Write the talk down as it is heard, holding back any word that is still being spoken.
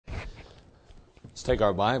Let's take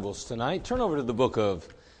our Bibles tonight. Turn over to the book of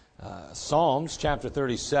Psalms, chapter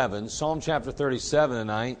 37. Psalm chapter 37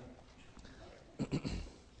 tonight.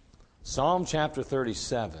 Psalm chapter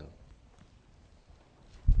 37.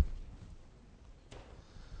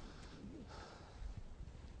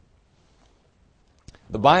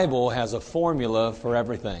 The Bible has a formula for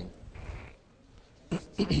everything.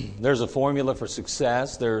 There's a formula for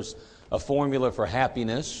success. There's a formula for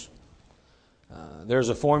happiness. There's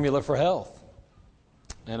a formula for health.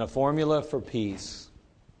 And a formula for peace.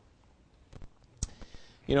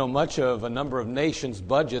 You know, much of a number of nations'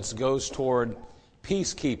 budgets goes toward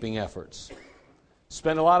peacekeeping efforts.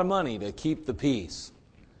 Spend a lot of money to keep the peace,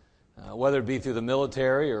 whether it be through the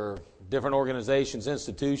military or different organizations,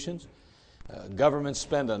 institutions. Governments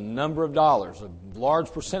spend a number of dollars, a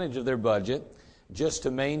large percentage of their budget, just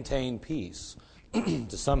to maintain peace,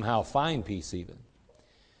 to somehow find peace even.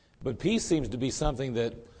 But peace seems to be something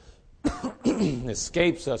that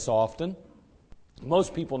escapes us often.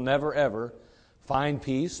 Most people never ever find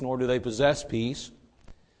peace, nor do they possess peace.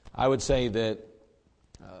 I would say that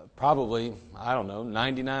probably,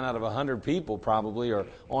 99 out of 100 people probably are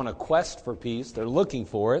on a quest for peace. They're looking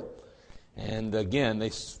for it. And again, they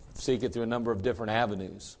seek it through a number of different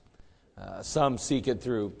avenues. Some seek it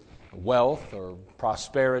through wealth or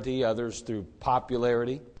prosperity, others through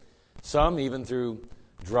popularity, some even through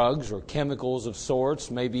drugs or chemicals of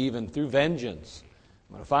sorts, maybe even through vengeance.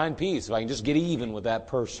 I'm going to find peace if I can just get even with that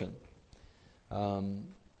person.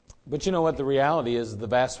 But you know what? The reality is the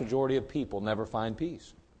vast majority of people never find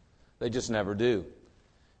peace. They just never do.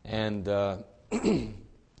 And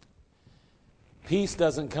peace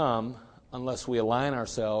doesn't come unless we align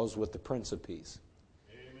ourselves with the Prince of Peace.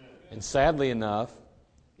 Amen. And sadly enough,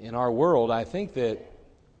 in our world, I think that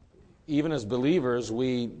even as believers,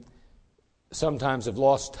 we sometimes have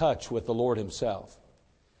lost touch with the Lord Himself.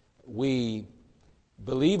 We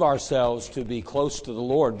believe ourselves to be close to the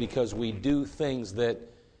Lord because we do things that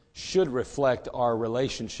should reflect our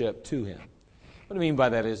relationship to Him. What I mean by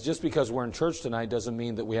that is just because we're in church tonight doesn't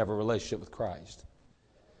mean that we have a relationship with Christ.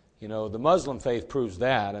 You know, the Muslim faith proves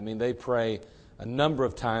that. I mean, they pray a number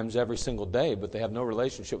of times every single day, but they have no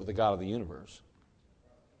relationship with the God of the universe.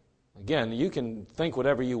 Again, you can think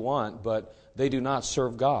whatever you want, but they do not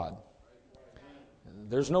serve God.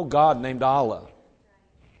 There's no God named Allah.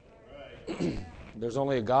 There's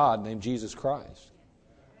only a God named Jesus Christ.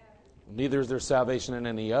 Neither is there salvation in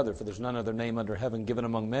any other, for there's none other name under heaven given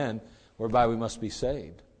among men whereby we must be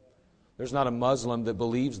saved. There's not a Muslim that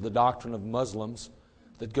believes the doctrine of Muslims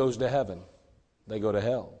that goes to heaven. They go to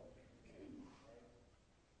hell.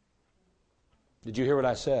 Did you hear what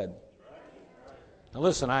I said? Now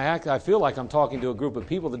listen, I feel like I'm talking to a group of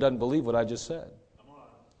people that doesn't believe what I just said.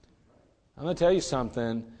 I'm going to tell you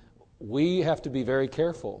something. We have to be very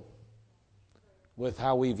careful with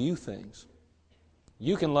how we view things.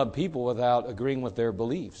 You can love people without agreeing with their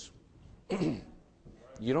beliefs.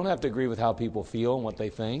 You don't have to agree with how people feel and what they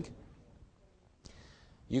think.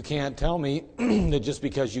 You can't tell me that just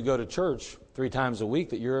because you go to church 3 times a week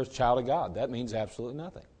that you're a child of God. That means absolutely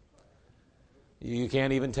nothing. You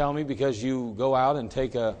can't even tell me because you go out and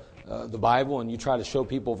take the Bible and you try to show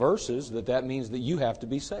people verses that means that you have to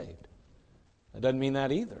be saved. It doesn't mean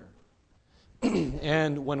that either.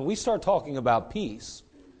 And when we start talking about peace,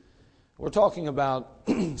 we're talking about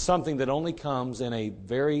something that only comes in a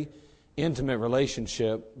very intimate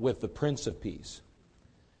relationship with the Prince of Peace.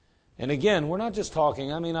 And again, we're not just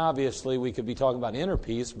talking, obviously we could be talking about inner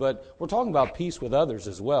peace, but we're talking about peace with others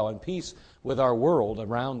as well, and peace with our world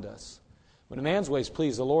around us. When a man's ways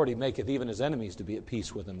please the Lord, he maketh even his enemies to be at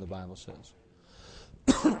peace with him, the Bible says.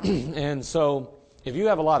 And so, if you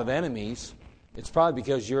have a lot of enemies, it's probably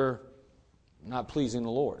because you're not pleasing the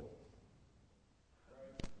Lord.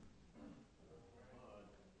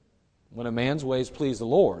 When a man's ways please the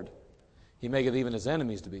Lord, he maketh even his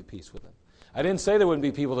enemies to be at peace with him. I didn't say there wouldn't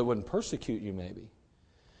be people that wouldn't persecute you maybe.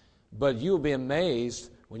 But you will be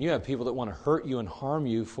amazed when you have people that want to hurt you and harm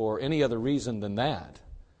you for any other reason than that.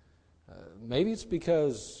 Maybe it's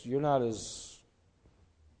because you're not as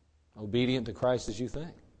obedient to Christ as you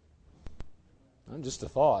think. Just a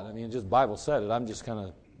thought. Just the Bible said it. I'm just kind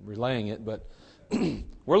of relaying it. But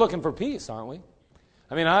we're looking for peace, aren't we?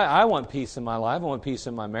 I want peace in my life. I want peace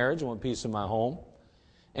in my marriage. I want peace in my home.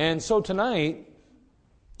 And so tonight,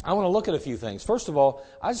 I want to look at a few things. First of all,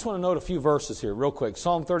 I just want to note a few verses here real quick.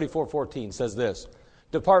 Psalm 34:14 says this: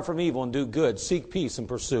 "Depart from evil and do good. Seek peace and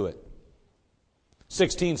pursue it."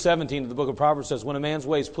 16:17 of the book of Proverbs says, "When a man's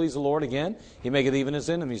ways please the Lord, again, he maketh even his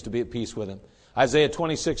enemies to be at peace with him." Isaiah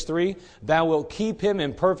 26:3, "Thou wilt keep him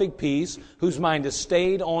in perfect peace, whose mind is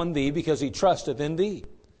stayed on thee, because he trusteth in thee."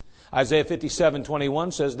 Isaiah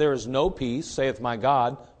 57:21 says, there is no peace, saith my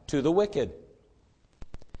God, to the wicked.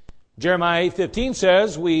 Jeremiah 8:15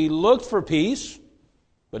 says, we looked for peace,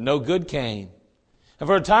 but no good came. And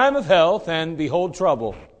for a time of health, and behold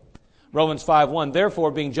trouble. Romans 5:1,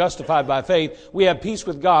 therefore, being justified by faith, we have peace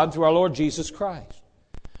with God through our Lord Jesus Christ.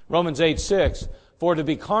 Romans 8:6, for to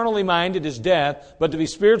be carnally minded is death, but to be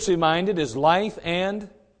spiritually minded is life and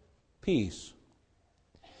peace.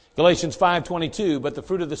 Galatians 5:22, but the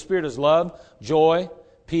fruit of the Spirit is love, joy,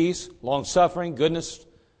 peace, long-suffering, goodness,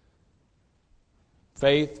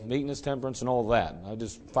 faith, meekness, temperance, and all of that. I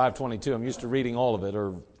just 5:22, I'm used to reading all of it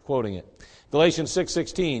or quoting it. Galatians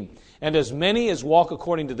 6:16, and as many as walk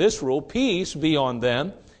according to this rule, peace be on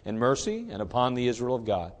them, and mercy, and upon the Israel of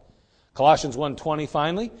God. Colossians 1:20,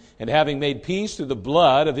 finally, and having made peace through the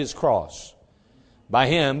blood of his cross, by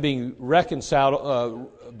him being reconciled,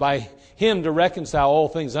 by him to reconcile all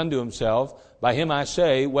things unto himself, by him I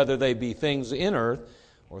say, whether they be things in earth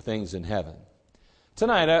or things in heaven.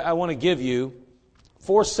 Tonight I want to give you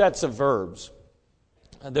 4 sets of verbs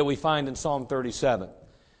that we find in Psalm 37.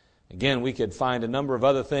 Again, we could find a number of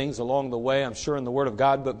other things along the way, I'm sure, in the Word of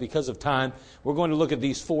God, but because of time, we're going to look at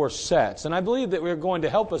these 4 sets. And I believe that we're going to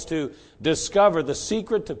help us to discover the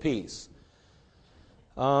secret to peace.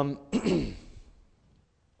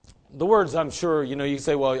 The words, I'm sure, you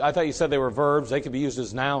say, well, I thought you said they were verbs. They could be used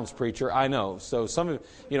as nouns, preacher. I know. So some of,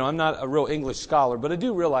 I'm not a real English scholar, but I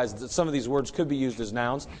do realize that some of these words could be used as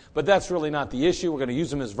nouns. But that's really not the issue. We're going to use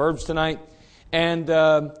them as verbs tonight. And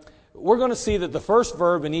we're going to see that the first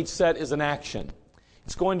verb in each set is an action.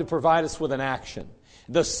 It's going to provide us with an action.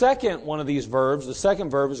 The second one of these verbs, the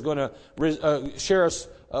second verb, is going to share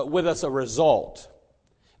with us a result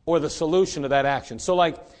or the solution to that action. So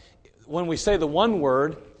like when we say the one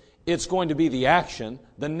word, it's going to be the action.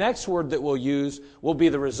 The next word that we'll use will be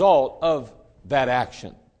the result of that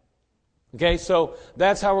action. Okay, so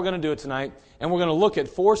that's how we're going to do it tonight. And we're going to look at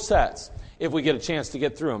 4 sets if we get a chance to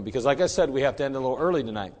get through them. Because like I said, we have to end a little early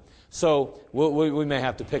tonight. So we may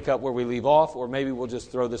have to pick up where we leave off, or maybe we'll just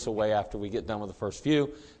throw this away after we get done with the first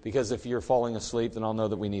few. Because if you're falling asleep, then I'll know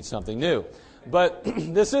that we need something new. But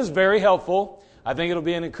this is very helpful. I think it'll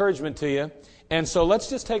be an encouragement to you. And so let's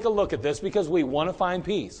just take a look at this because we want to find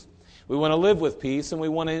peace. We want to live with peace, and we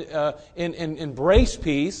want to embrace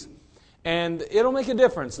peace. And it'll make a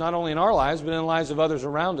difference, not only in our lives, but in the lives of others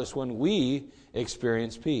around us when we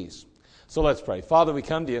experience peace. So let's pray. Father, we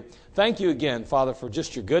come to you. Thank you again, Father, for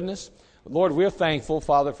just your goodness. Lord, we're thankful,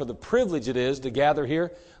 Father, for the privilege it is to gather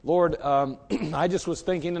here. Lord, I just was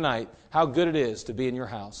thinking tonight how good it is to be in your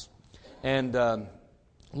house. And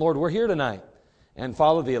Lord, we're here tonight. And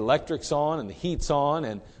Father, the electric's on and the heat's on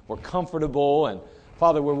and we're comfortable. And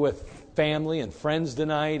Father, we're with family and friends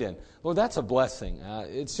tonight. And Lord, that's a blessing.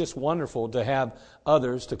 It's just wonderful to have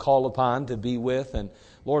others to call upon, to be with. And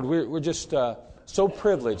Lord, we're just so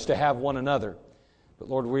privileged to have one another. But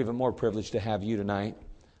Lord, we're even more privileged to have you tonight.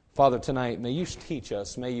 Father, tonight, may you teach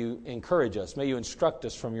us, may you encourage us, may you instruct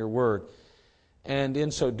us from your word, and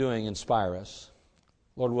in so doing, inspire us.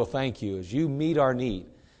 Lord, we'll thank you as you meet our need.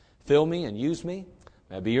 Fill me and use me.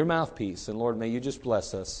 May I be your mouthpiece. And Lord, may you just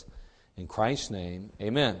bless us. In Christ's name,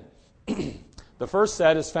 amen. The first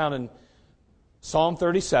set is found in Psalm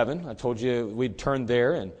 37. I told you we'd turn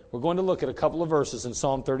there, and we're going to look at a couple of verses in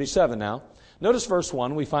Psalm 37 now. Notice verse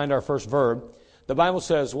 1, we find our first verb. The Bible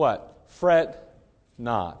says what? Fret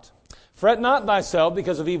not. Fret not thyself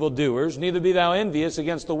because of evildoers, neither be thou envious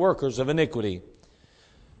against the workers of iniquity.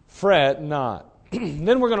 Fret not.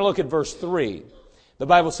 Then we're going to look at verse 3. The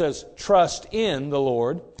Bible says, trust in the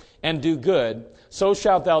Lord and do good, so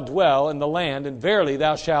shalt thou dwell in the land, and verily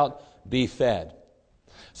thou shalt be fed.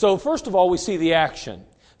 So first of all, we see the action.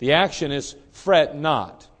 The action is fret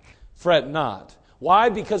not. Fret not. Why?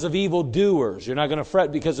 Because of evildoers. You're not going to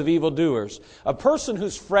fret because of evildoers. A person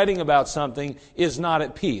who's fretting about something is not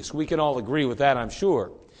at peace. We can all agree with that, I'm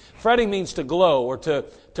sure. Fretting means to glow or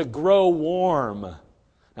to grow warm.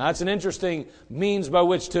 Now, that's an interesting means by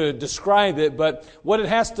which to describe it, but what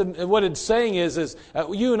it's saying is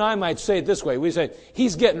you and I might say it this way. We say,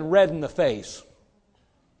 he's getting red in the face.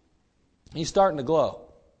 He's starting to glow.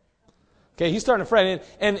 Okay, he's starting to fret,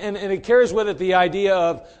 and it carries with it the idea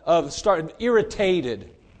of starting irritated,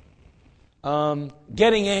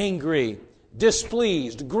 getting angry,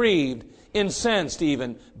 displeased, grieved, incensed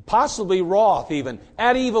even, possibly wroth even,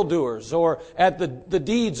 at evildoers or at the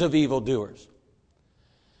deeds of evildoers.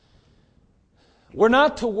 We're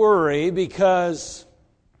not to worry because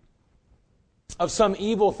of some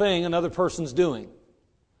evil thing another person's doing.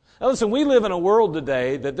 Now listen, we live in a world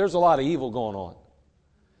today that there's a lot of evil going on.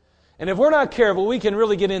 And if we're not careful, we can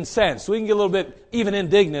really get incensed. We can get a little bit even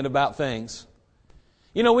indignant about things.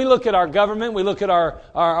 You know, we look at our government, we look at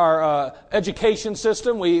our education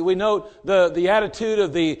system, we note the attitude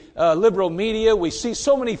of the liberal media. We see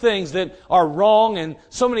so many things that are wrong and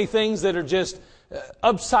so many things that are just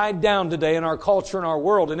upside down today in our culture and our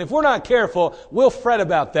world. And if we're not careful, we'll fret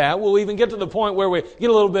about that. We'll even get to the point where we get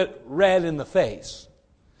a little bit red in the face.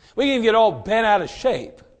 We can even get all bent out of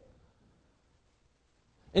shape.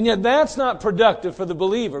 And yet that's not productive for the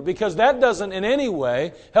believer, because that doesn't in any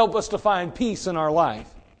way help us to find peace in our life.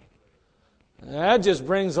 That just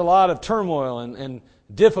brings a lot of turmoil and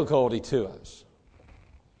difficulty to us.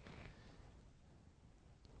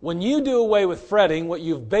 When you do away with fretting, what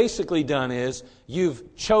you've basically done is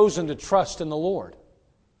you've chosen to trust in the Lord.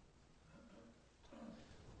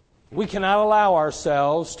 We cannot allow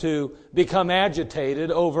ourselves to become agitated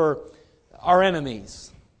over our enemies,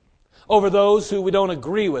 over those who we don't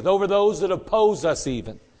agree with, over those that oppose us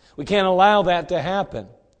even. We can't allow that to happen.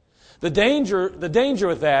 The danger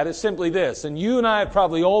with that is simply this, and you and I have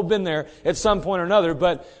probably all been there at some point or another,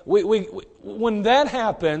 but when that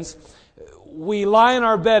happens, we lie in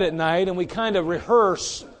our bed at night and we kind of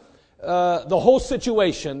rehearse the whole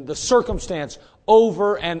situation, the circumstance,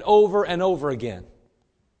 over and over and over again.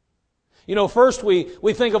 You know, first we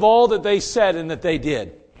think of all that they said and that they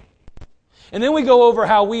did. And then we go over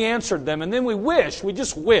how we answered them, and then we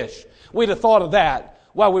just wish we'd have thought of that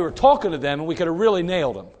while we were talking to them, and we could have really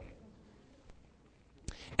nailed them.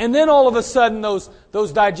 And then all of a sudden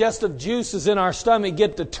those digestive juices in our stomach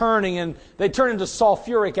get to turning, and they turn into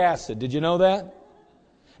sulfuric acid. Did you know that?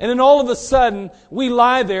 And then all of a sudden we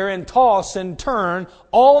lie there and toss and turn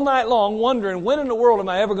all night long wondering, when in the world am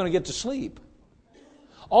I ever going to get to sleep?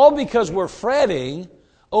 All because we're fretting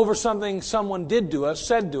over something someone did to us,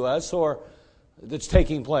 said to us, or that's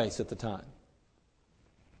taking place at the time.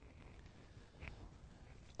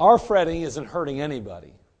 Our fretting isn't hurting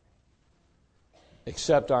anybody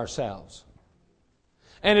except ourselves.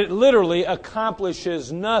 And it literally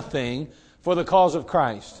accomplishes nothing for the cause of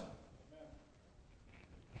Christ.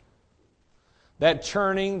 That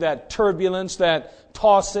churning, that turbulence, that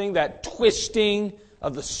tossing, that twisting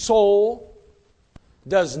of the soul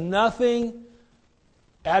does nothing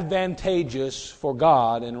advantageous for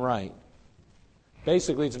God and right.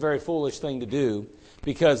 Basically, it's a very foolish thing to do,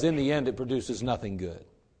 because in the end it produces nothing good.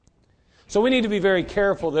 So we need to be very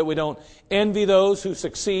careful that we don't envy those who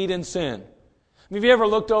succeed in sin. Have you ever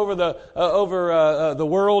looked over the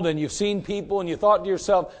world and you've seen people and you thought to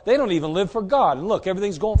yourself, they don't even live for God, and look,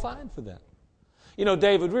 everything's going fine for them. You know,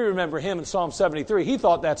 David, we remember him in Psalm 73. He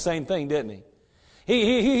thought that same thing, didn't he?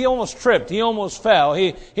 He almost tripped. He almost fell.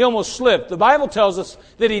 He almost slipped. The Bible tells us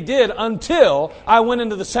that he did, until I went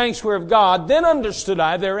into the sanctuary of God. Then understood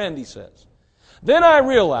I their end, he says. Then I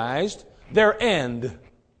realized their end.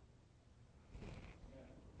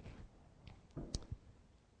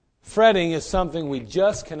 Fretting is something we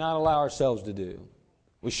just cannot allow ourselves to do.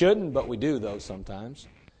 We shouldn't, but we do, though, sometimes.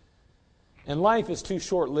 And life is too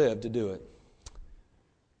short-lived to do it.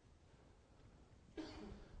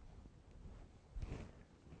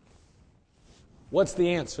 What's the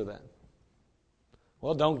answer then?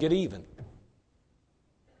 Well, don't get even.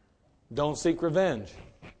 Don't seek revenge.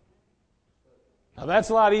 Now that's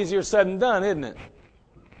a lot easier said than done, isn't it?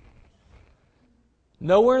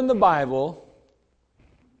 Nowhere in the Bible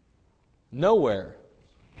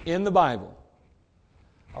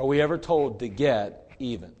are we ever told to get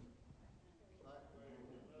even.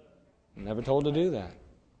 Never told to do that.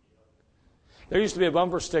 There used to be a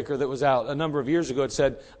bumper sticker that was out a number of years ago. It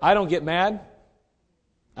said, I don't get mad,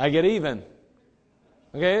 I get even.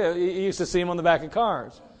 Okay, you used to see them on the back of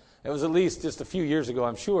cars. It was at least just a few years ago,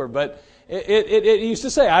 I'm sure. But it used to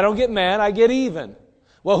say, I don't get mad, I get even.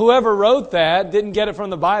 Well, whoever wrote that didn't get it from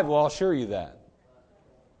the Bible, I'll assure you that.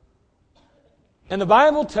 And the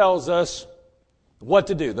Bible tells us what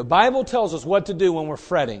to do. The Bible tells us what to do when we're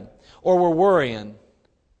fretting or we're worrying.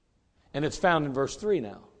 And it's found in verse 3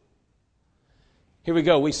 now. Here we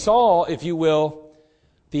go. We saw, if you will,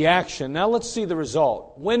 the action. Now let's see the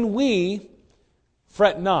result. When we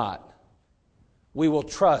fret not, we will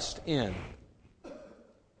trust in.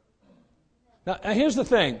 Now here's the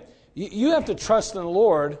thing. You have to trust in the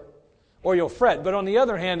Lord or you'll fret. But on the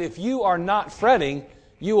other hand, if you are not fretting,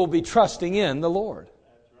 you will be trusting in the Lord.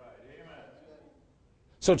 That's right. Amen.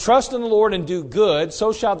 So trust in the Lord and do good,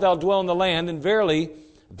 so shalt thou dwell in the land, and verily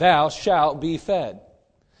thou shalt be fed.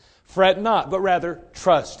 Fret not, but rather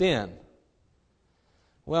trust in.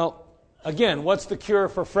 Well, again, what's the cure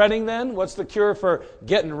for fretting then? What's the cure for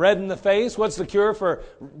getting red in the face? What's the cure for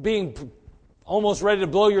being almost ready to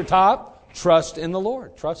blow your top? Trust in the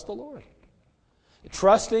Lord. Trust the Lord.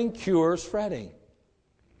 Trusting cures fretting.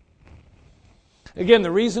 Again,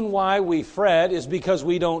 the reason why we fret is because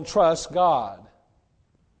we don't trust God.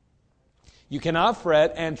 You cannot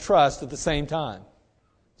fret and trust at the same time.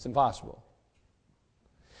 It's impossible.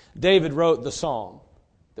 David wrote the psalm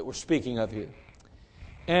that we're speaking of here.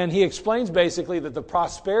 And he explains basically that the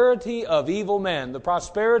prosperity of evil men, the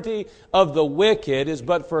prosperity of the wicked is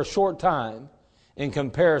but for a short time in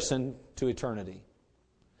comparison to eternity.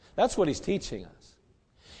 That's what he's teaching us.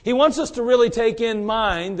 He wants us to really take in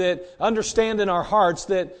mind that, understand in our hearts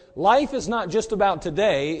that life is not just about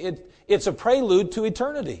today, it's a prelude to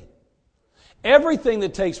eternity. Everything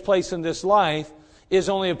that takes place in this life is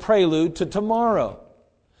only a prelude to tomorrow.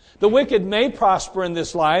 The wicked may prosper in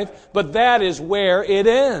this life, but that is where it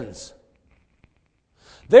ends.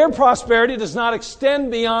 Their prosperity does not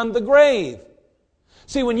extend beyond the grave.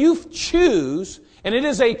 See, when you choose, and it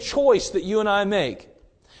is a choice that you and I make,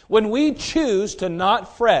 when we choose to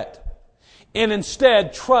not fret and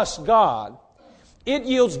instead trust God, it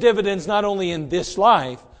yields dividends not only in this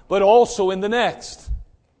life, but also in the next.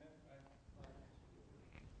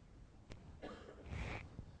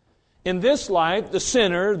 In this life, the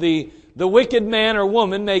sinner, the wicked man or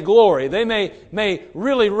woman may glory. They may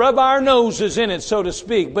really rub our noses in it, so to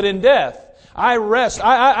speak. But in death,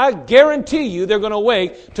 I guarantee you they're going to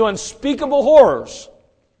wake to unspeakable horrors.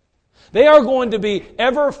 They are going to be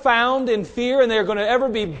ever found in fear, and they're going to ever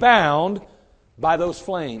be bound by those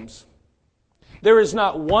flames. There is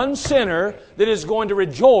not one sinner that is going to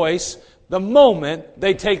rejoice the moment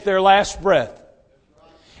they take their last breath.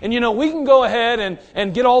 And we can go ahead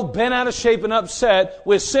and get all bent out of shape and upset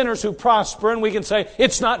with sinners who prosper, and we can say,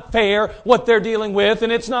 it's not fair what they're dealing with,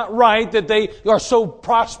 and it's not right that they are so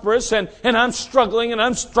prosperous, and I'm struggling, and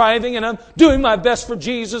I'm striving, and I'm doing my best for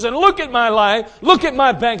Jesus, and look at my life, look at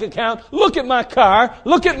my bank account, look at my car,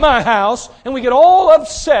 look at my house, and we get all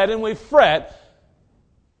upset and we fret,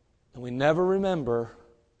 and we never remember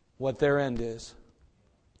what their end is.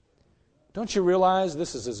 Don't you realize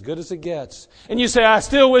this is as good as it gets? And you say, I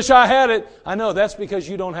still wish I had it. I know, that's because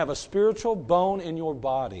you don't have a spiritual bone in your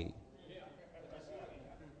body.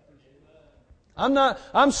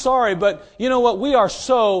 I'm sorry, but you know what? We are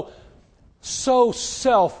so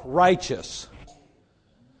self-righteous.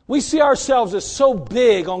 We see ourselves as so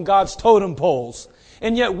big on God's totem poles.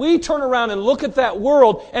 And yet we turn around and look at that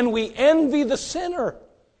world and we envy the sinner.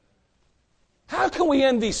 How can we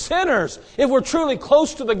envy sinners if we're truly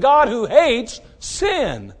close to the God who hates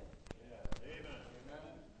sin?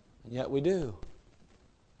 And yet we do.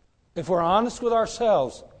 If we're honest with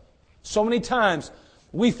ourselves, so many times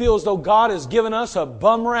we feel as though God has given us a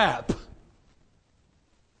bum rap.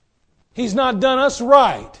 He's not done us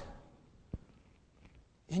right.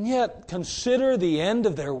 And yet, consider the end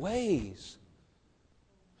of their ways.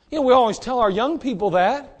 We always tell our young people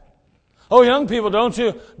that. Oh, young people,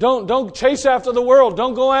 don't chase after the world.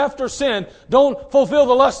 Don't go after sin. Don't fulfill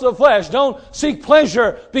the lust of the flesh. Don't seek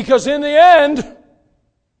pleasure, because in the end,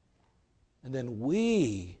 and then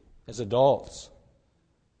we, as adults,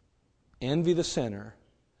 envy the sinner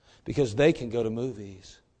because they can go to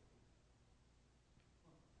movies,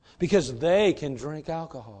 because they can drink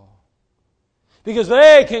alcohol, because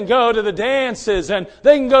they can go to the dances and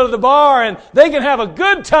they can go to the bar and they can have a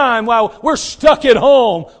good time while we're stuck at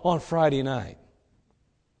home on Friday night.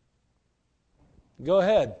 Go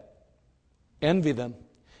ahead. Envy them.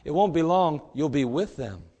 It won't be long, you'll be with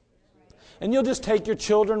them. And you'll just take your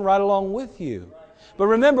children right along with you. But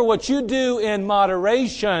remember, what you do in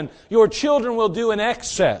moderation, your children will do in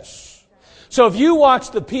excess. So if you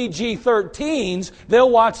watch the PG-13s, they'll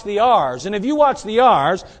watch the Rs. And if you watch the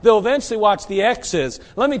Rs, they'll eventually watch the Xs.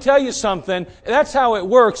 Let me tell you something. That's how it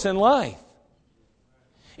works in life.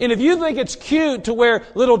 And if you think it's cute to wear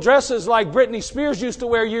little dresses like Britney Spears used to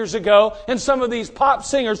wear years ago, and some of these pop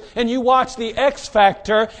singers, and you watch the X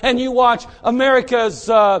Factor, and you watch America's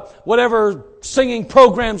whatever singing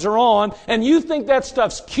programs are on, and you think that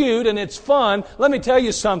stuff's cute and it's fun, let me tell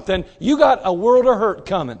you something. You got a world of hurt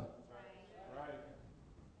coming.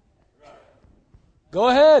 Go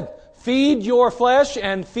ahead. Feed your flesh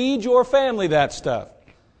and feed your family that stuff.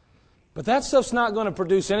 But that stuff's not going to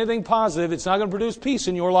produce anything positive. It's not going to produce peace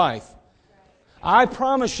in your life. I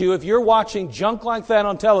promise you, if you're watching junk like that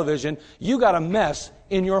on television, you got a mess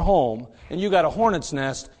in your home and you got a hornet's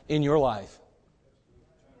nest in your life.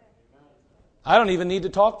 I don't even need to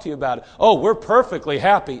talk to you about it. Oh, we're perfectly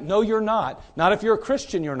happy. No, you're not. Not if you're a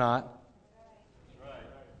Christian, you're not.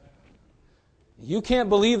 You can't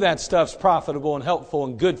believe that stuff's profitable and helpful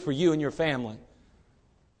and good for you and your family.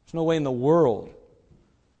 There's no way in the world.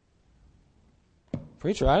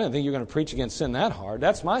 Preacher, I didn't think you were going to preach against sin that hard.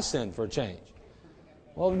 That's my sin for a change.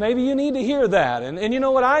 Well, maybe you need to hear that. And you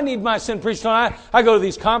know what? I need my sin preached on. I go to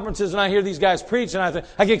these conferences and I hear these guys preach and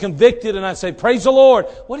I get convicted and I say, praise the Lord.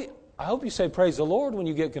 I hope you say praise the Lord when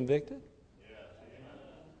you get convicted.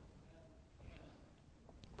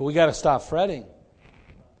 But we got to stop fretting.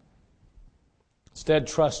 Instead,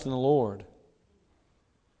 trust in the Lord.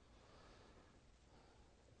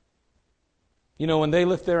 You know, when they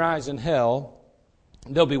lift their eyes in hell,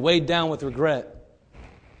 they'll be weighed down with regret.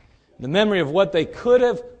 The memory of what could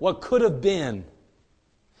have been.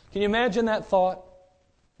 Can you imagine that thought?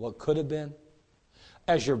 What could have been?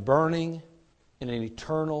 As you're burning in an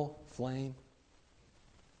eternal flame.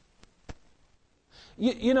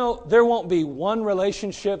 You know, there won't be one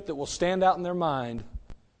relationship that will stand out in their mind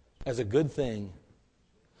as a good thing.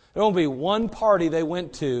 There won't be one party they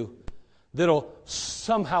went to that'll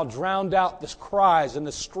somehow drown out the cries and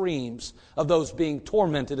the screams of those being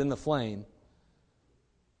tormented in the flame.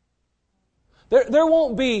 There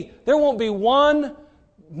won't be one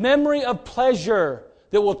memory of pleasure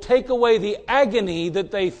that will take away the agony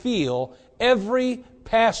that they feel every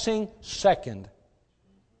passing second.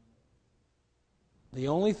 The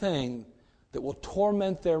only thing that will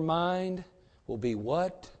torment their mind will be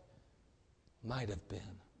what might have been.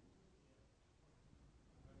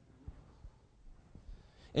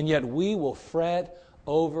 And yet we will fret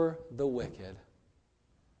over the wicked.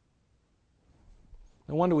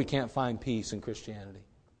 No wonder we can't find peace in Christianity.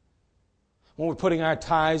 When we're putting our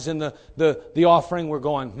tithes in the offering, we're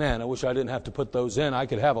going, man, I wish I didn't have to put those in. I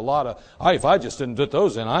could have a lot of, if I just didn't put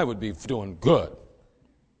those in, I would be doing good.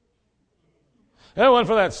 It wasn't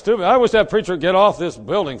for that stupid. I wish that preacher would get off this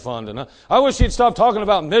building fund. And I wish he'd stop talking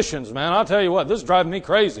about missions, man. I'll tell you what, this is driving me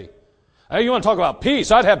crazy. Hey, you want to talk about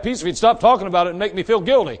peace? I'd have peace if he'd stop talking about it and make me feel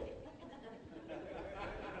guilty.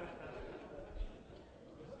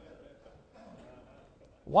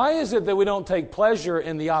 Why is it that we don't take pleasure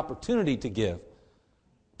in the opportunity to give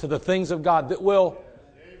to the things of God that will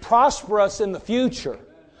prosper us in the future,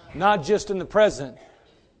 not just in the present?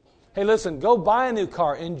 Hey, listen, go buy a new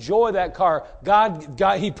car. Enjoy that car.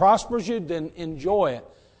 God, He prospers you, then enjoy it.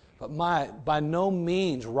 But by no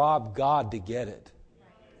means rob God to get it.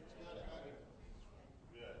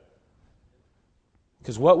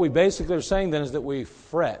 Because what we basically are saying then is that we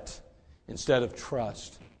fret instead of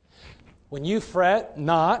trust. When you fret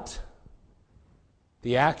not,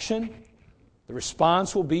 the action, the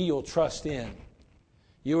response will be you'll trust in.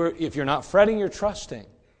 If you're not fretting, you're trusting.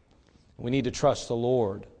 We need to trust the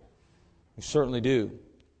Lord. We certainly do.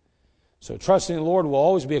 So trusting the Lord will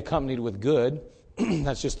always be accompanied with good.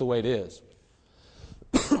 That's just the way it is.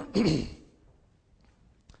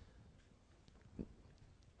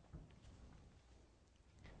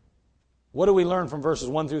 What do we learn from verses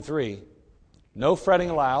 1 through 3? No fretting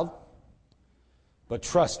allowed, but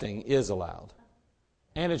trusting is allowed.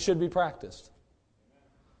 And it should be practiced.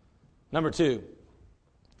 Number 2.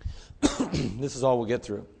 This is all we'll get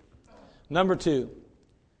through. Number 2.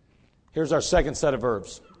 Here's our second set of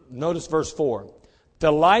verbs. Notice verse 4.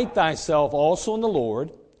 Delight thyself also in the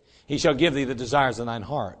Lord. He shall give thee the desires of thine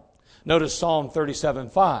heart. Notice Psalm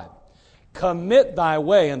 37:5. Commit thy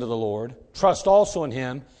way unto the Lord. Trust also in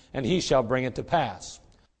Him, and He shall bring it to pass.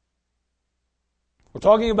 We're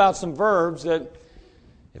talking about some verbs that,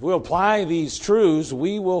 if we apply these truths,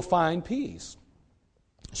 we will find peace.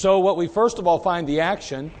 So what we first of all find the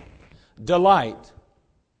action, delight.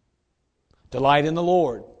 Delight in the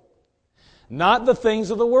Lord. Not the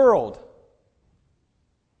things of the world.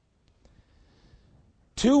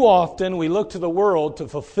 Too often we look to the world to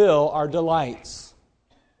fulfill our delights.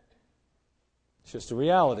 It's just a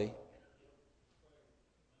reality.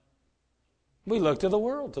 We look to the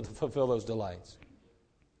world to fulfill those delights.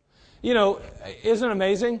 You know, isn't it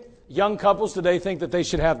amazing? Young couples today think that they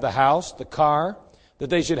should have the house, the car, that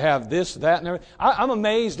they should have this, that, and everything. I'm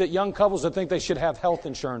amazed at young couples that think they should have health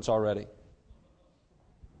insurance already.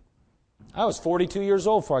 I was 42 years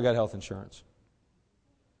old before I got health insurance.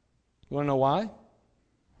 You want to know why?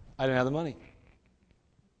 I didn't have the money.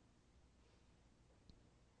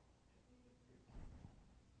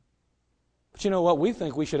 But you know what? We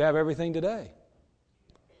think we should have everything today.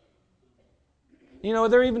 You know,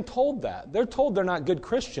 they're even told that. They're told they're not good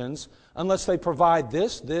Christians unless they provide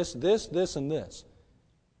this, and this.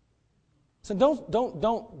 So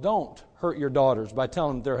don't hurt your daughters by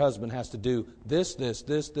telling them their husband has to do this,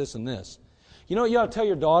 and this. You know what you ought to tell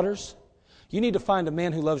your daughters? You need to find a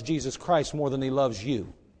man who loves Jesus Christ more than he loves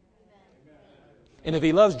you. And if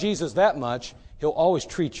he loves Jesus that much, he'll always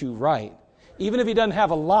treat you right. Even if he doesn't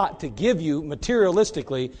have a lot to give you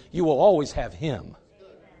materialistically, you will always have him.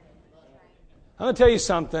 I'm going to tell you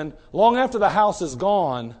something. Long after the house is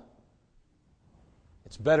gone,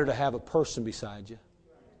 it's better to have a person beside you.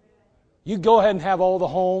 You go ahead and have all the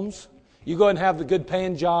homes. You go ahead and have the good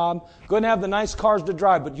paying job. Go ahead and have the nice cars to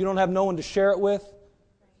drive, but you don't have no one to share it with.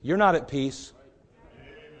 You're not at peace.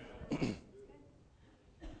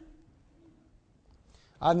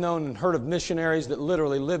 I've known and heard of missionaries that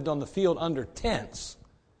literally lived on the field under tents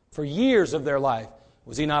for years of their life.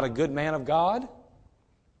 Was he not a good man of God?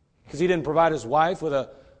 Because he didn't provide his wife with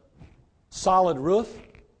a solid roof?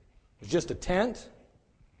 It was just a tent?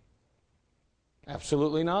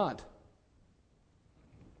 Absolutely not.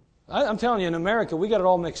 I'm telling you, in America, we got it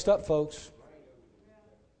all mixed up, folks.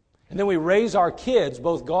 And then we raise our kids,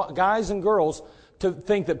 both guys and girls, to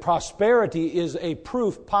think that prosperity is a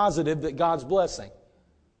proof positive that God's blessing.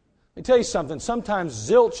 Let me tell you something. Sometimes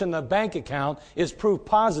zilch in the bank account is proof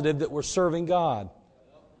positive that we're serving God.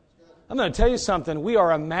 I'm going to tell you something. We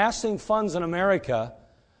are amassing funds in America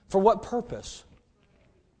for what purpose?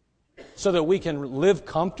 So that we can live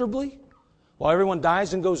comfortably while everyone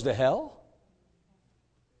dies and goes to hell?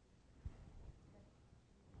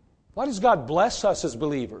 Why does God bless us as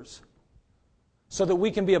believers? So that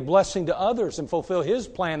we can be a blessing to others and fulfill His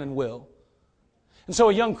plan and will. And so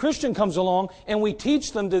a young Christian comes along and we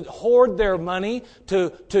teach them to hoard their money,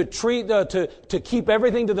 to keep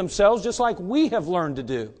everything to themselves, just like we have learned to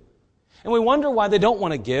do. And we wonder why they don't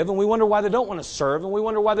want to give, and we wonder why they don't want to serve, and we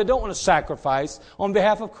wonder why they don't want to sacrifice on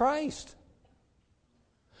behalf of Christ.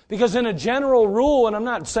 Because in a general rule, and I'm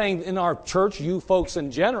not saying in our church, you folks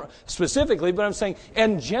in general specifically, but I'm saying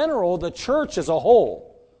in general, the church as a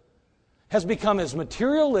whole has become as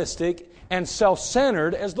materialistic and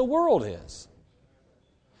self-centered as the world is.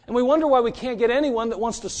 And we wonder why we can't get anyone that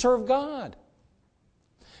wants to serve God.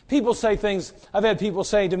 People say things, I've had people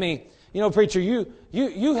say to me, you know, preacher,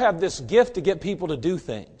 you have this gift to get people to do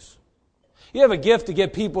things. You have a gift to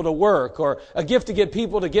get people to work or a gift to get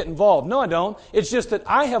people to get involved. No, I don't. It's just that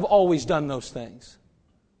I have always done those things.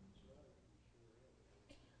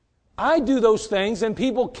 I do those things and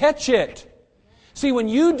people catch it. See, when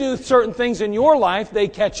you do certain things in your life, they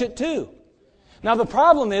catch it too. Now the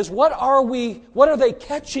problem is, what are they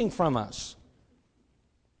catching from us?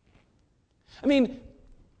 I mean,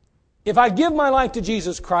 if I give my life to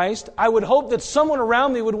Jesus Christ, I would hope that someone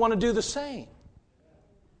around me would want to do the same.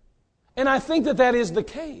 And I think that is the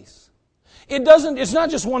case. It's not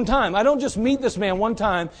just one time. I don't just meet this man one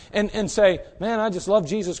time and say, man, I just love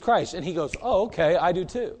Jesus Christ. And he goes, oh, okay, I do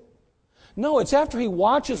too. No, it's after he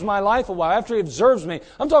watches my life a while, after he observes me.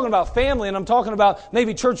 I'm talking about family, and I'm talking about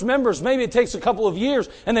maybe church members. Maybe it takes a couple of years,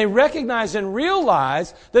 and they recognize and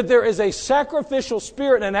realize that there is a sacrificial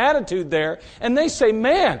spirit and attitude there, and they say,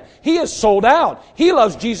 man, he is sold out. He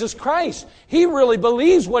loves Jesus Christ. He really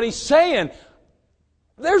believes what he's saying.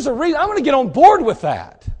 There's a reason. I'm going to get on board with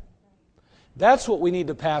that. That's what we need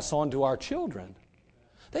to pass on to our children.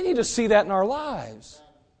 They need to see that in our lives.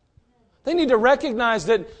 They need to recognize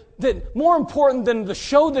that more important than the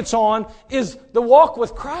show that's on is the walk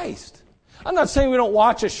with Christ. I'm not saying we don't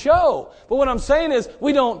watch a show, but what I'm saying is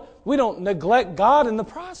we don't neglect God in the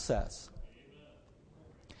process.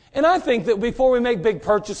 And I think that before we make big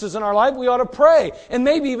purchases in our life, we ought to pray and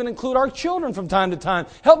maybe even include our children from time to time.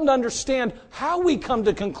 Help them to understand how we come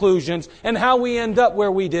to conclusions and how we end up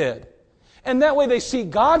where we did. And that way they see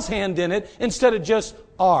God's hand in it instead of just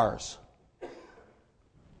ours.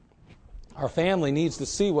 Our family needs to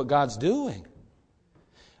see what God's doing.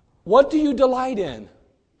 What do you delight in?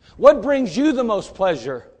 What brings you the most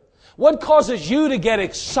pleasure? What causes you to get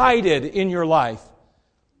excited in your life?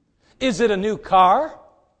 Is it a new car?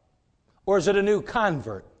 Or is it a new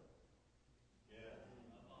convert?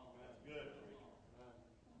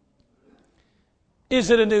 Is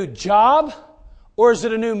it a new job? Or is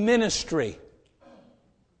it a new ministry?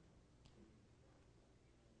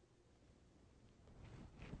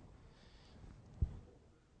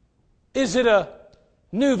 Is it a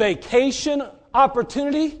new vacation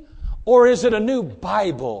opportunity? Or is it a new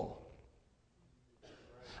Bible?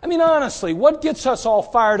 I mean, honestly, what gets us all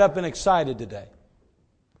fired up and excited today?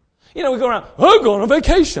 You know, we go around, I'm going on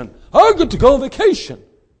vacation. I get to go on vacation.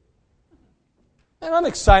 And I'm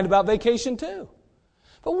excited about vacation too.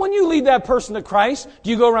 But when you lead that person to Christ,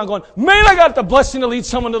 do you go around going, man, I got the blessing to lead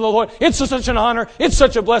someone to the Lord. It's such an honor. It's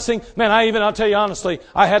such a blessing. Man, I'll tell you honestly,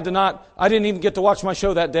 I didn't even get to watch my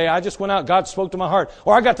show that day. I just went out. God spoke to my heart.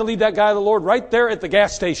 Or I got to lead that guy to the Lord right there at the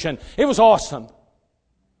gas station. It was awesome.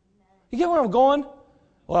 You get where I'm going?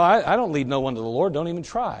 Well, I don't lead no one to the Lord. Don't even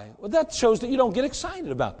try. Well, that shows that you don't get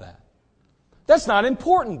excited about that. That's not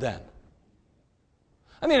important then.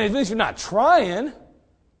 I mean, at least you're not trying.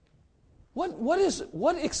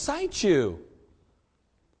 What excites you?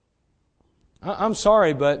 I'm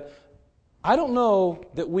sorry, but I don't know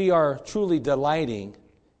that we are truly delighting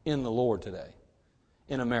in the Lord today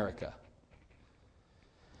in America.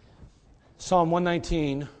 Psalm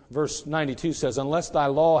 119, verse 92 says, "Unless thy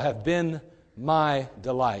law have been my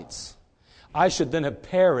delights, I should then have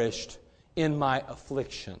perished in my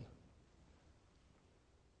affliction."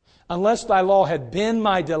 Unless thy law had been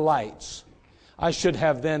my delights, I should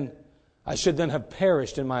then have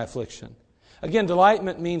perished in my affliction. Again,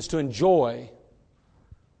 delightment means to enjoy.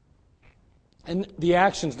 And the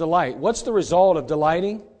action's delight. What's the result of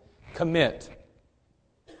delighting? Commit.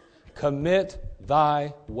 Commit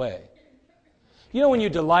thy way. You know, when you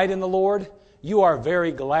delight in the Lord, you are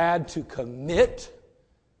very glad to commit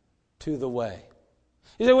to the way.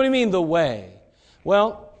 You say, what do you mean, the way?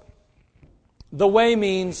 Well, the way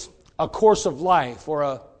means a course of life or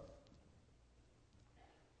a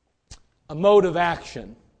mode of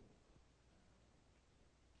action.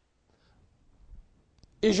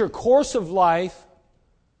 Is your course of life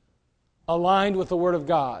aligned with the Word of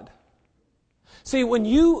God? See, when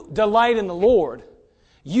you delight in the Lord,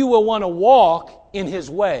 you will want to walk in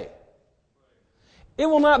His way. It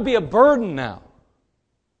will not be a burden now.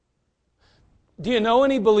 Do you know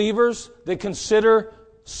any believers that consider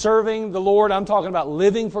serving the Lord? I'm talking about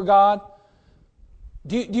living for God.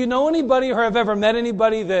 Do you know anybody or have ever met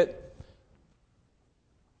anybody that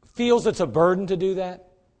feels it's a burden to do that?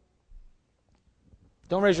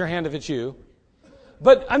 Don't raise your hand if it's you.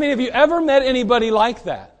 But, I mean, have you ever met anybody like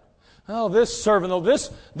that? Oh, this serving,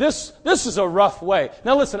 this is a rough way.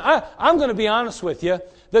 Now listen, I'm going to be honest with you.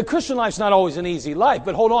 The Christian life's not always an easy life,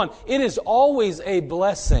 but hold on. It is always a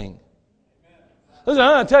blessing. Listen,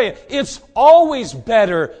 I'm going to tell you, it's always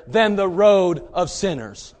better than the road of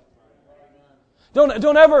sinners.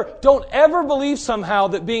 Don't ever believe somehow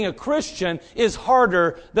that being a Christian is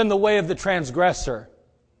harder than the way of the transgressor.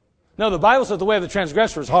 No, the Bible says the way of the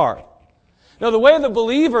transgressor is hard. No, the way of the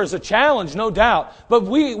believer is a challenge, no doubt. But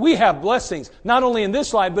we have blessings, not only in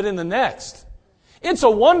this life, but in the next. It's a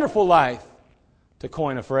wonderful life, to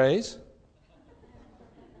coin a phrase.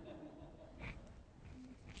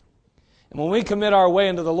 And when we commit our way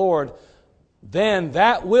into the Lord, then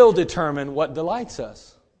that will determine what delights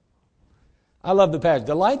us. I love the passage.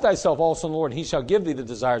 Delight thyself also in the Lord, and He shall give thee the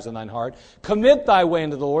desires of thine heart. Commit thy way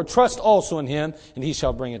into the Lord. Trust also in Him, and He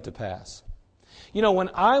shall bring it to pass. You know,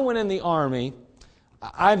 when I went in the Army,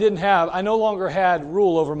 I no longer had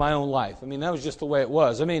rule over my own life. I mean, that was just the way it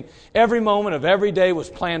was. I mean, every moment of every day was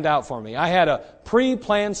planned out for me. I had a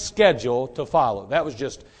pre-planned schedule to follow. That was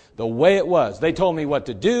just the way it was. They told me what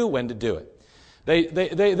to do, when to do it.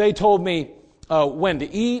 They told me when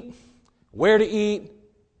to eat, where to eat,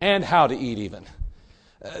 and how to eat even.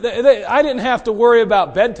 I didn't have to worry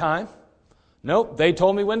about bedtime. Nope, they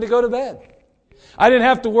told me when to go to bed. I didn't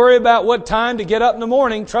have to worry about what time to get up in the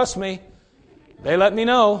morning. Trust me, they let me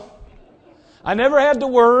know. I never had to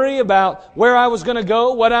worry about where I was going to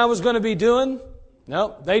go, what I was going to be doing.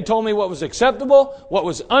 Nope, they told me what was acceptable, what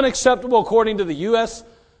was unacceptable according to the U.S.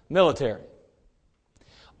 military.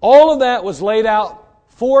 All of that was laid out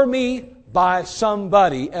for me by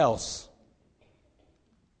somebody else.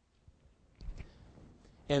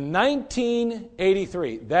 In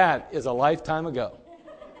 1983, that is a lifetime ago.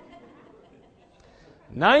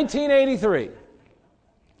 1983,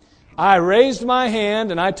 I raised my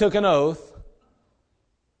hand and I took an oath,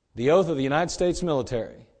 the oath of the United States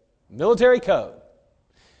military code.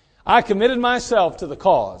 I committed myself to the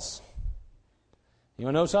cause. You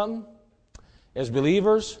want to know something? As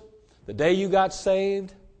believers, the day you got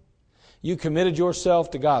saved, you committed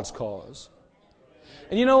yourself to God's cause.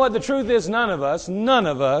 And you know what? The truth is none of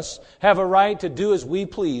us have a right to do as we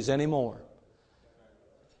please anymore.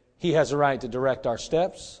 He has a right to direct our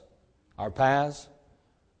steps, our paths.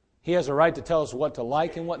 He has a right to tell us what to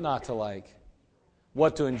like and what not to like,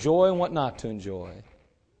 what to enjoy and what not to enjoy.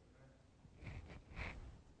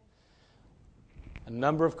 A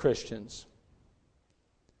number of Christians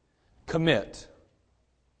commit.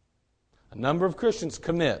 A number of Christians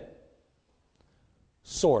commit.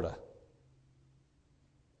 Sorta.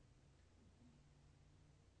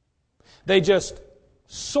 They just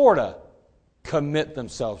sorta commit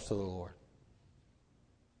themselves to the Lord.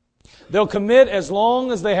 They'll commit as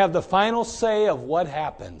long as they have the final say of what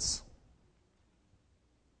happens.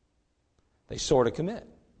 They sorta commit.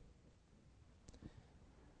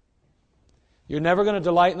 You're never going to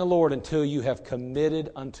delight in the Lord until you have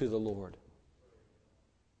committed unto the Lord.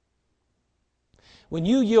 When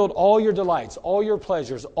you yield all your delights, all your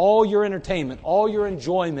pleasures, all your entertainment, all your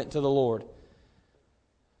enjoyment to the Lord,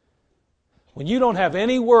 when you don't have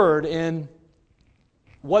any word in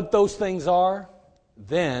what those things are,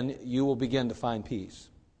 then you will begin to find peace.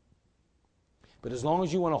 But as long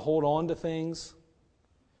as you want to hold on to things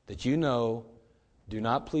that you know do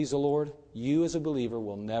not please the Lord, you as a believer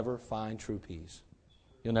will never find true peace.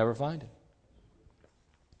 You'll never find it.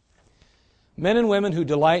 Men and women who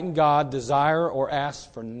delight in God desire or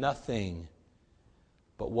ask for nothing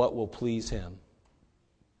but what will please Him.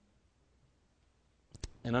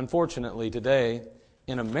 And unfortunately today,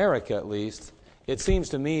 in America at least, it seems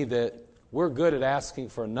to me that we're good at asking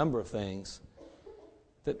for a number of things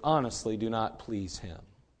that honestly do not please Him.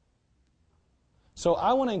 So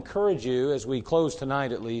I want to encourage you, as we close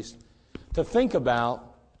tonight at least, to think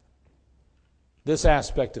about this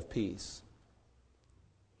aspect of peace.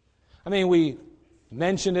 I mean, we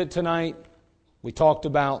mentioned it tonight. We talked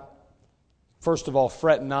about, first of all,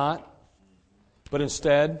 fret not. But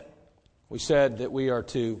instead, we said that we are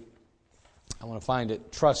to, I want to find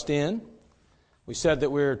it, trust in. We said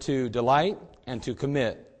that we are to delight and to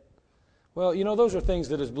commit. Well, you know, those are things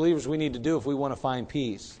that as believers we need to do if we want to find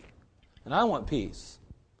peace. And I want peace.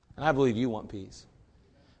 And I believe you want peace.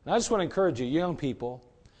 And I just want to encourage you, young people,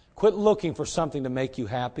 quit looking for something to make you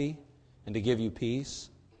happy and to give you peace.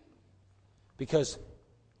 Because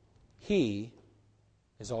He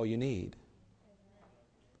is all you need.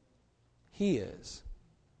 He is.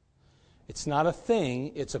 It's not a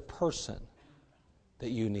thing, it's a person that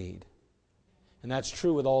you need. And that's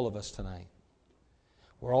true with all of us tonight.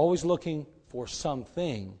 We're always looking for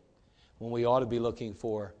something when we ought to be looking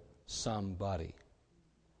for somebody.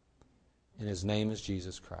 And His name is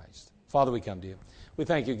Jesus Christ. Father, we come to You. We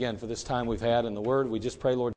thank You again for this time we've had in the Word. We just pray, Lord,